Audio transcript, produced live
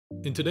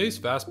In today's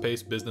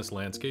fast-paced business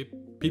landscape,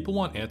 people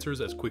want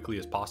answers as quickly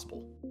as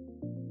possible.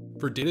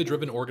 For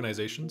data-driven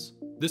organizations,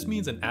 this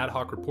means an ad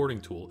hoc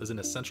reporting tool is an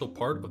essential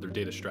part of their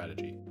data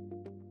strategy.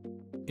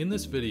 In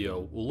this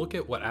video, we'll look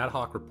at what ad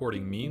hoc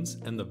reporting means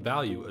and the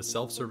value a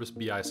self-service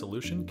BI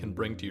solution can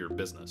bring to your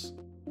business.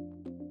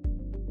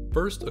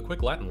 First, a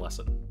quick Latin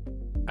lesson.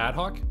 Ad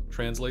hoc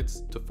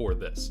translates to for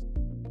this.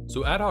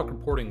 So ad hoc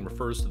reporting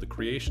refers to the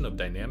creation of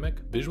dynamic,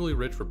 visually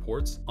rich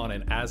reports on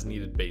an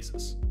as-needed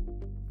basis.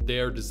 They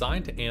are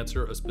designed to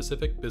answer a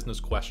specific business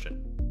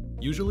question,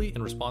 usually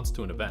in response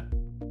to an event.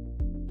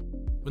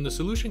 When the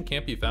solution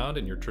can't be found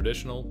in your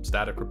traditional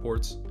static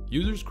reports,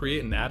 users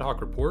create an ad hoc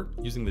report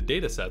using the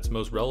datasets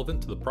most relevant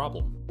to the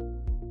problem.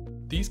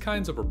 These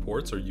kinds of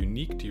reports are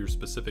unique to your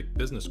specific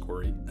business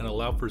query and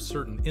allow for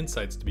certain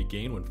insights to be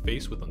gained when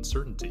faced with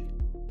uncertainty.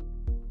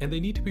 And they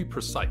need to be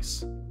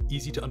precise,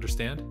 easy to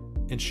understand,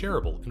 and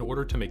shareable in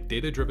order to make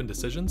data-driven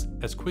decisions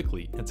as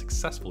quickly and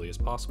successfully as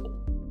possible.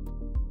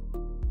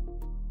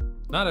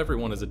 Not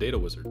everyone is a data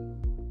wizard.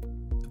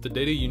 If the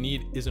data you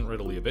need isn't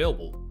readily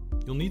available,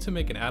 you'll need to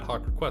make an ad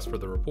hoc request for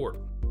the report.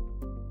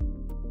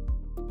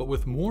 But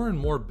with more and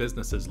more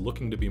businesses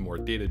looking to be more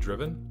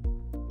data-driven,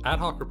 ad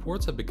hoc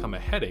reports have become a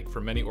headache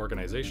for many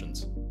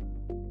organizations.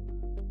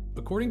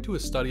 According to a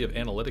study of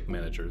analytic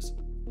managers,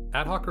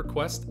 ad hoc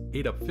requests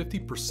ate up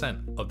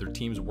 50% of their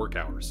team's work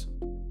hours.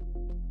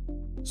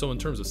 So in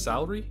terms of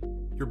salary,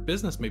 your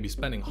business may be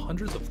spending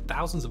hundreds of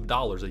thousands of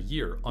dollars a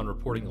year on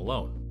reporting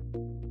alone.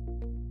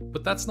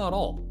 But that's not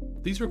all.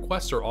 These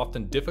requests are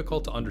often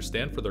difficult to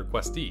understand for the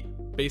requestee,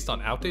 based on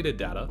outdated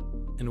data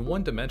and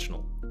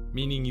one-dimensional,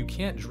 meaning you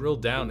can't drill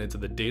down into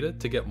the data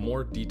to get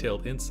more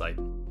detailed insight.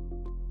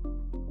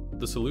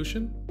 The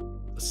solution?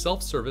 A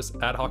self-service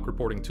ad hoc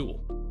reporting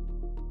tool.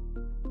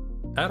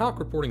 Ad hoc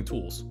reporting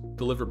tools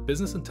deliver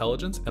business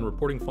intelligence and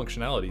reporting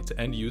functionality to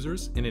end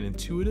users in an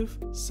intuitive,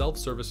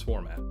 self-service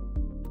format.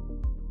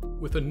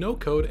 With a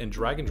no-code and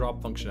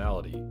drag-and-drop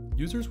functionality,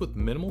 users with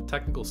minimal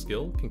technical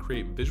skill can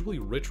create visually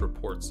rich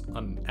reports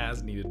on an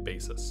as-needed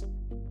basis.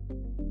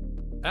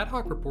 Ad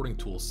hoc reporting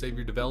tools save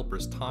your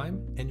developers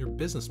time and your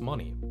business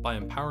money by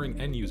empowering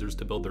end users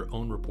to build their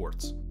own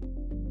reports.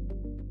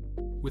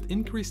 With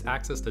increased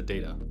access to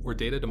data, or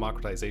data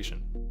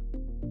democratization,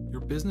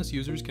 your business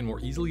users can more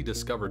easily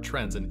discover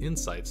trends and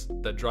insights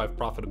that drive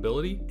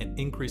profitability and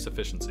increase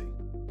efficiency.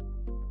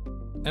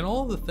 And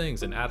all of the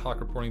things an ad hoc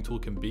reporting tool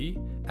can be,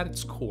 at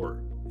its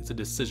core, it's a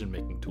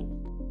decision-making tool.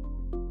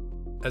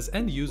 As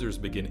end users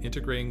begin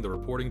integrating the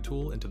reporting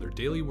tool into their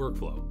daily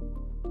workflow,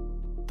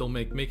 they'll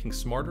make making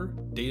smarter,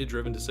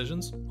 data-driven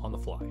decisions on the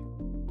fly.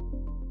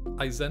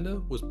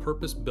 iZenda was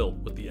purpose-built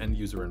with the end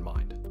user in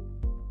mind.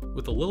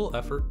 With a little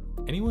effort,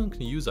 anyone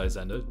can use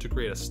iZenda to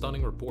create a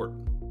stunning report.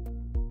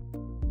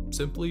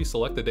 Simply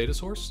select the data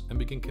source and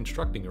begin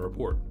constructing a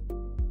report.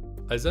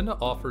 iZenda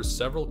offers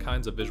several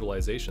kinds of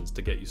visualizations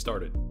to get you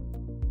started: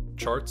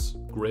 charts,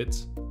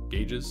 grids,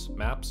 gauges,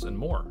 maps, and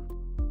more.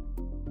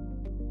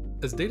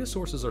 As data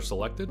sources are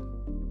selected,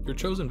 your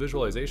chosen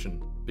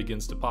visualization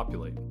begins to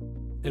populate.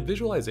 And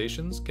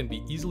visualizations can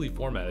be easily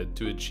formatted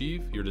to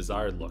achieve your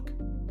desired look.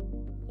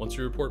 Once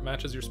your report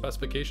matches your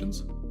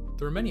specifications,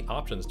 there are many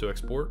options to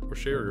export or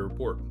share your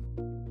report.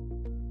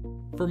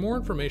 For more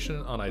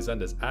information on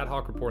iZenda's ad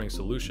hoc reporting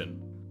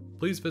solution,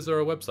 please visit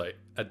our website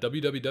at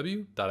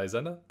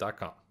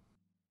www.izenda.com.